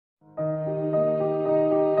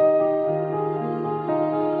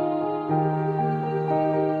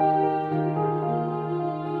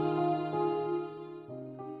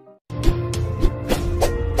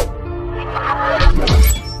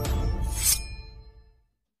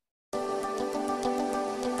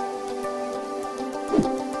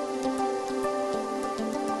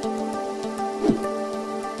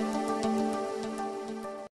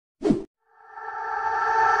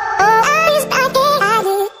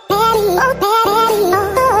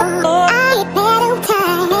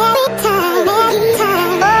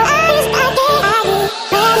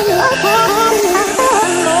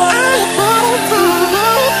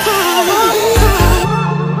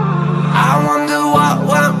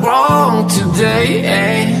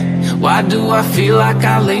say, why do I feel like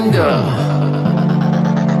I linger?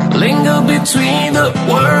 Linger between the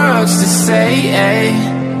words to say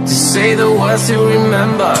the words to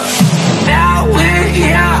remember. Now we're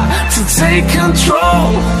here to take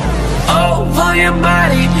control over your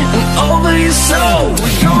body and over your soul.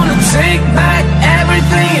 We're gonna take back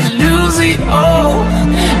everything and lose it all.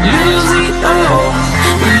 Lose it all.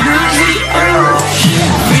 Lose it all.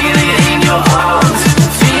 Feel it in your arms,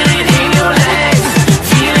 feel it in your legs,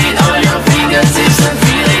 feel it on your fingertips and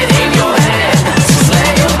feel it in your head. Just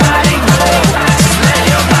let your body go, just let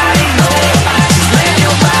your body go, just let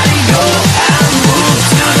your body go and move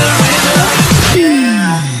to the rhythm.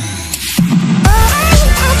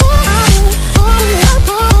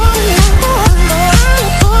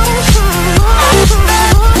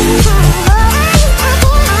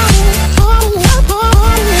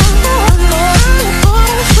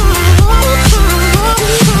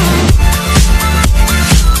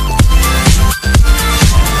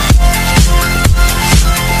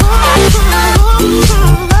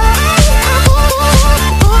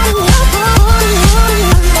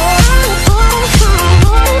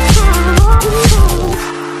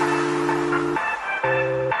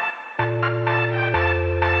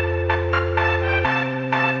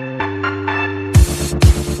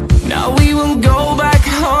 Now we won't go back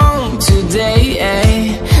home today,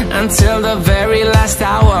 until the very last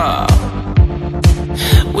hour.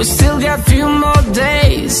 We still got a few more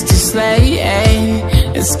days to slay,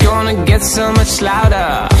 it's gonna get so much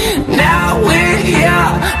louder. Now we're here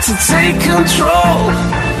to take control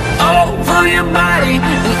over your body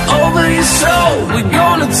and over your soul. We're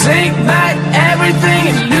gonna take back everything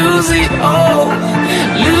and lose it all.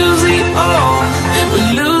 Lose it all.